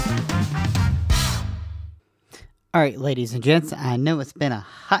All right, ladies and gents, I know it's been a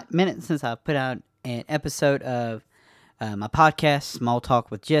hot minute since I put out an episode of my podcast, Small Talk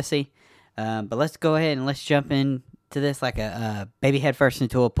with Jesse. But let's go ahead and let's jump into this like a baby head first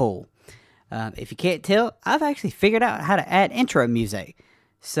into a pool. If you can't tell, I've actually figured out how to add intro music.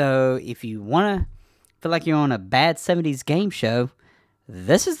 So if you want to feel like you're on a bad 70s game show,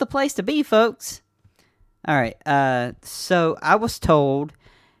 this is the place to be, folks. All right, so I was told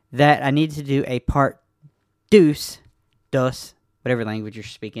that I needed to do a part dos, whatever language you're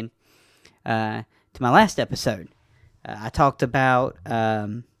speaking, to my last episode. I talked about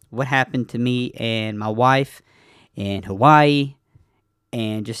what happened to me and my wife in Hawaii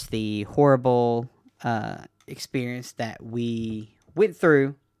and just the horrible experience that we went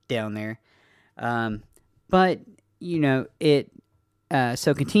through down there. But,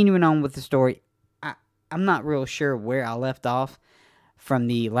 so continuing on with the story, I'm not real sure where I left off from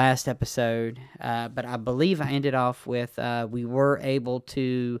the last episode, but I believe I ended off with we were able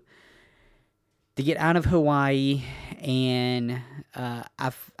to get out of Hawaii, and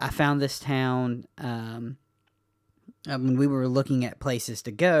I found this town when we were looking at places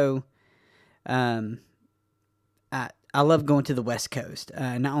to go. I love going to the West Coast,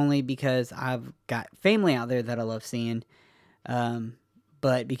 not only because I've got family out there that I love seeing,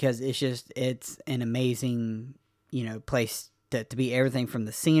 but because it's an amazing place to be, everything from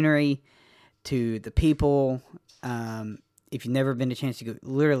the scenery to the people. If you've never been a chance to go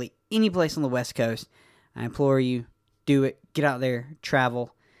literally any place on the West Coast, I implore you, do it. Get out there,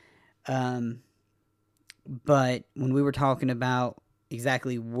 travel. But when we were talking about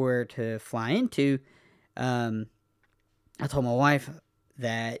exactly where to fly into, I told my wife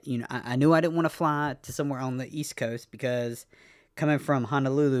that, I knew I didn't want to fly to somewhere on the East Coast because coming from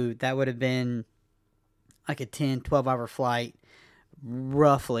Honolulu, that would have been like a 10, 12-hour flight,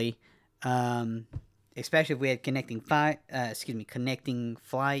 roughly, especially if we had connecting flights.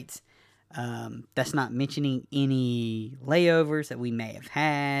 That's not mentioning any layovers that we may have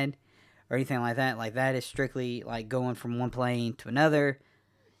had or anything like that. Like, that is strictly like going from one plane to another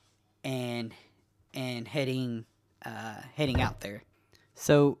and heading out there.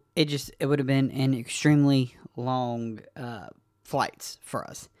 So it would have been an extremely long flights for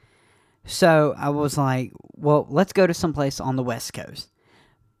us. So I was like, well, let's go to someplace on the West Coast.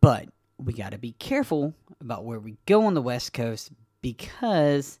 But we got to be careful about where we go on the West Coast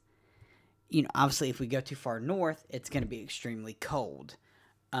because, obviously if we go too far north, it's going to be extremely cold.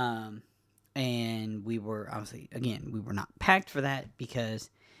 And we were we were not packed for that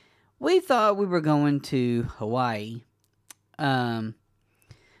because we thought we were going to Hawaii.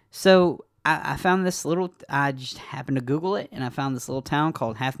 So I found this I just happened to Google it, and I found this little town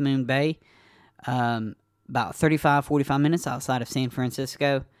called Half Moon Bay, about 45 minutes outside of San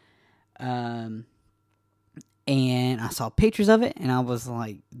Francisco. And I saw pictures of it, and I was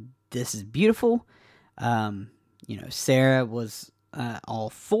like, this is beautiful. Sarah was all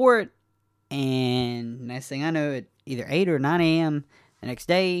for it, and next thing I know, at either 8 or 9 a.m. the next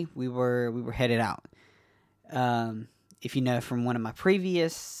day, we were headed out. If you know from one of my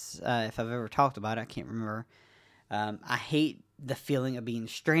previous, if I've ever talked about it, I can't remember. I hate the feeling of being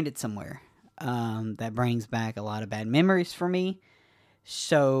stranded somewhere. That brings back a lot of bad memories for me.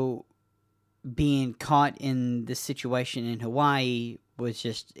 So being caught in this situation in Hawaii was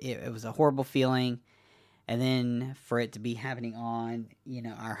just, it was a horrible feeling. And then for it to be happening on,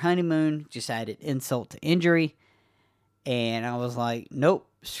 our honeymoon just added insult to injury. And I was like, nope,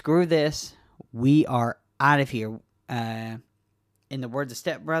 screw this. We are out of here. In the words of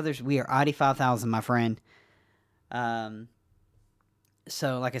Step Brothers, we are Audi 5000, my friend. So,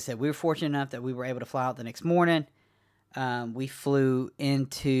 like I said, we were fortunate enough that we were able to fly out the next morning. We flew, I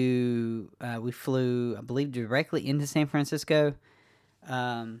believe, directly into San Francisco.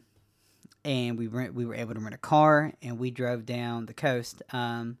 And we were able to rent a car, and we drove down the coast.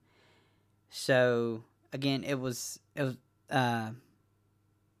 So again, it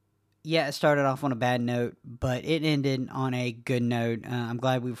started off on a bad note, but it ended on a good note. I'm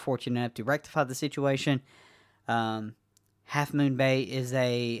glad we were fortunate enough to rectify the situation. Half Moon Bay is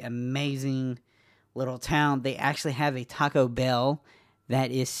a amazing little town. They actually have a Taco Bell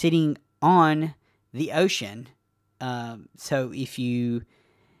that is sitting on the ocean. So if you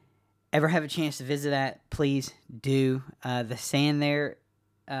ever have a chance to visit that, please do. The sand there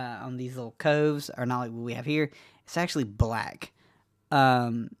on these little coves are not like what we have here. It's actually black.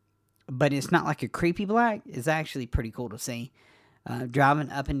 But it's not like a creepy black. It's actually pretty cool to see. Driving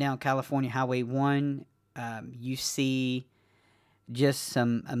up and down California Highway 1, you see just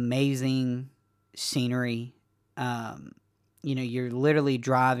some amazing scenery. You're literally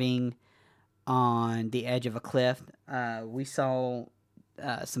driving on the edge of a cliff. We saw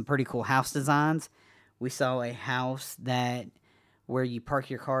some pretty cool house designs. We saw a house that where you park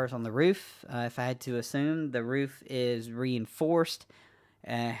your cars on the roof. If I had to assume, the roof is reinforced,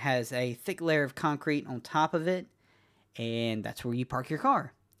 has a thick layer of concrete on top of it, and that's where you park your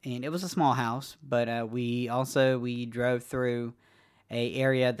car. And it was a small house, but we drove through a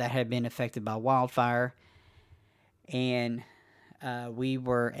area that had been affected by wildfire, and we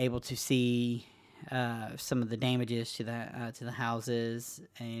were able to see some of the damages to the houses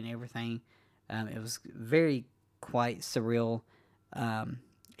and everything. It was quite surreal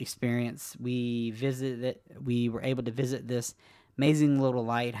experience. We were able to visit this amazing little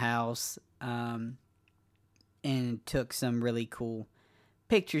lighthouse, and took some really cool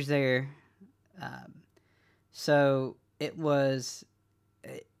pictures there. So it was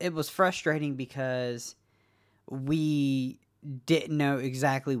frustrating because we didn't know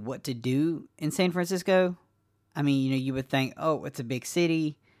exactly what to do in San Francisco. I mean, you would think, oh, it's a big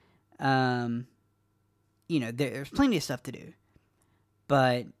city. There's plenty of stuff to do.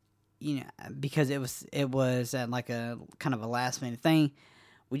 But, because it was like a kind of a last minute thing,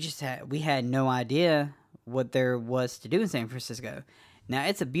 we had no idea what there was to do in San Francisco. Now,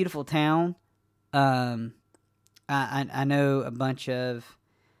 it's a beautiful town. I know a bunch of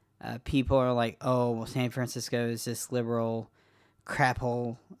people are like, oh, well, San Francisco is this liberal crap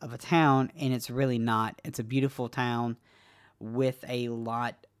hole of a town, and it's really not. It's a beautiful town with a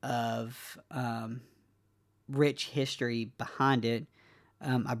lot of rich history behind it.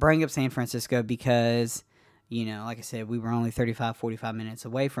 I bring up San Francisco because, like I said, we were only 45 minutes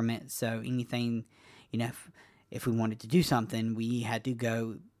away from it, so anything, if we wanted to do something, we had to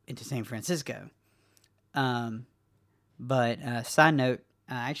go into San Francisco. But side note,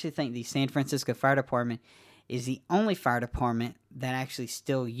 I actually think the San Francisco Fire Department is the only fire department that actually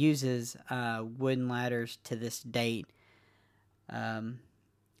still uses wooden ladders to this date.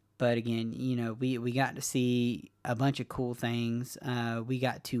 But again, we got to see a bunch of cool things. We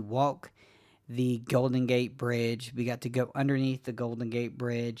got to walk the Golden Gate Bridge. We got to go underneath the Golden Gate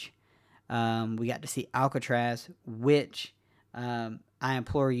Bridge. We got to see Alcatraz, which I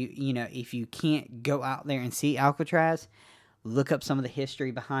implore you, if you can't go out there and see Alcatraz, look up some of the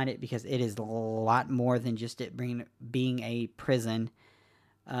history behind it, because it is a lot more than just it being a prison.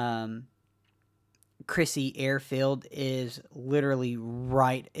 Chrissy Airfield is literally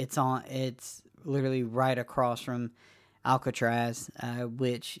right. It's literally right across from Alcatraz,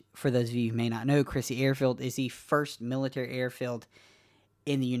 which, for those of you who may not know, Chrissy Airfield is the first military airfield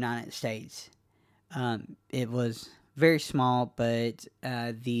in the United States. It was very small, but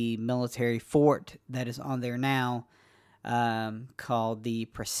the military fort that is on there now, called the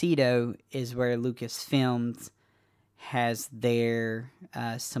Presidio, is where Lucasfilms has their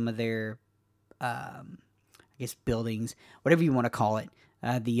some of their buildings, whatever you want to call it.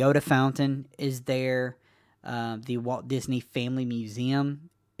 The Yoda Fountain is there. The Walt Disney Family Museum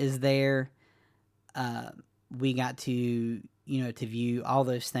is there. We got to view all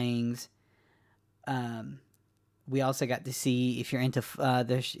those things. We also got to see, if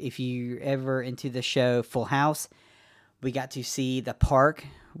you're ever into the show Full House, we got to see the park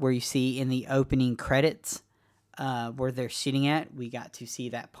where you see in the opening credits where they're sitting at. We got to see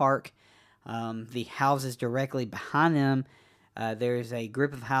that park. The houses directly behind them, there's a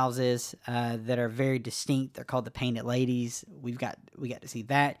group of houses that are very distinct. They're called the Painted Ladies. We got to see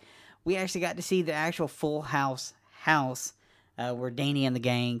that. We actually got to see the actual Full House where Danny and the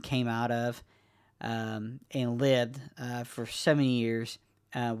gang came out of and lived for so many years.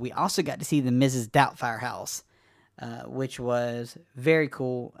 We also got to see the Mrs. Doubtfire house, which was very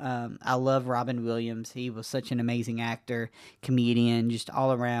cool. I love Robin Williams. He was such an amazing actor, comedian, just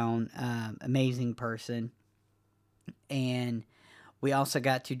all around amazing person. And we also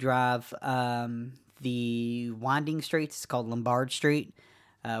got to drive the winding streets. It's called Lombard Street,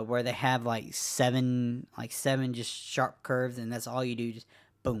 where they have like seven just sharp curves, and that's all you do. Just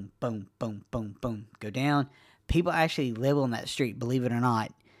boom, boom, boom, boom, boom, go down. People actually live on that street, believe it or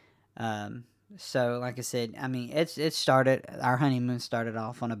not. So, like I said, I mean, our honeymoon started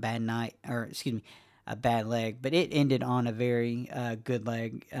off on a bad leg, but it ended on a very good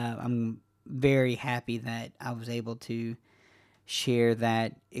leg. I'm very happy that I was able to share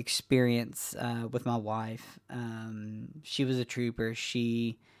that experience with my wife. She was a trooper.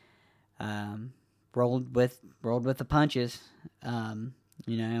 She rolled with the punches.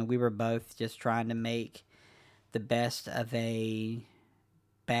 We were both just trying to make the best of a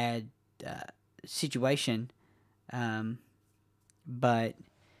bad situation. But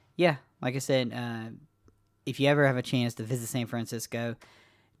yeah, like I said, if you ever have a chance to visit San Francisco,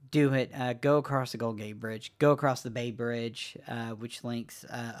 do it. Go across the Golden Gate Bridge. Go across the Bay Bridge, which links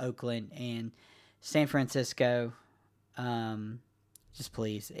Oakland and San Francisco. Just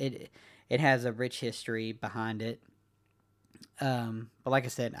please. It has a rich history behind it. But like I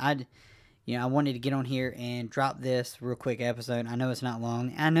said, I wanted to get on here and drop this real quick episode. I know it's not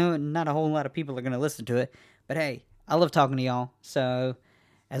long. I know not a whole lot of people are going to listen to it. But hey, I love talking to y'all. So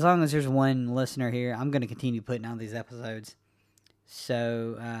as long as there's one listener here, I'm going to continue putting out these episodes.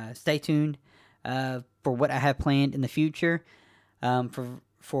 So stay tuned for what I have planned in the future.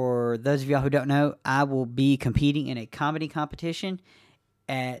 For those of y'all who don't know, I will be competing in a comedy competition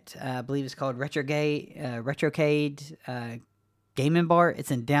at, I believe it's called Retrocade Gaming Bar.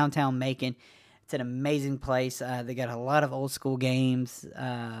 It's in downtown Macon. It's an amazing place. They got a lot of old school games,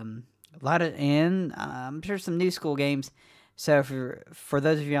 and I'm sure some new school games. So for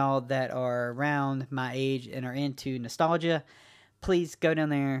those of y'all that are around my age and are into nostalgia, please go down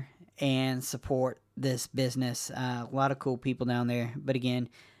there and support this business. A lot of cool people down there. But again,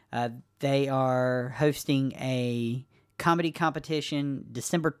 they are hosting a comedy competition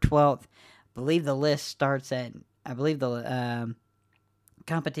December 12th. I believe the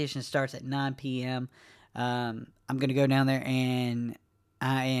competition starts at 9 p.m. I'm going to go down there, and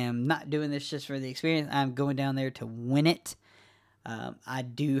I am not doing this just for the experience. I'm going down there to win it. I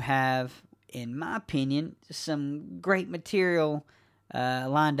do have, in my opinion, some great material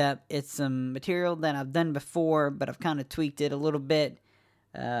lined up. It's some material that I've done before, but I've kind of tweaked it a little bit.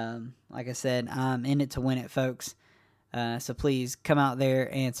 Like I said, I'm in it to win it, folks. So please come out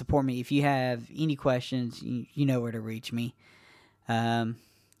there and support me. If you have any questions, you know where to reach me. All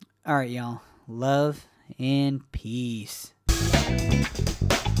right, y'all. Love and peace.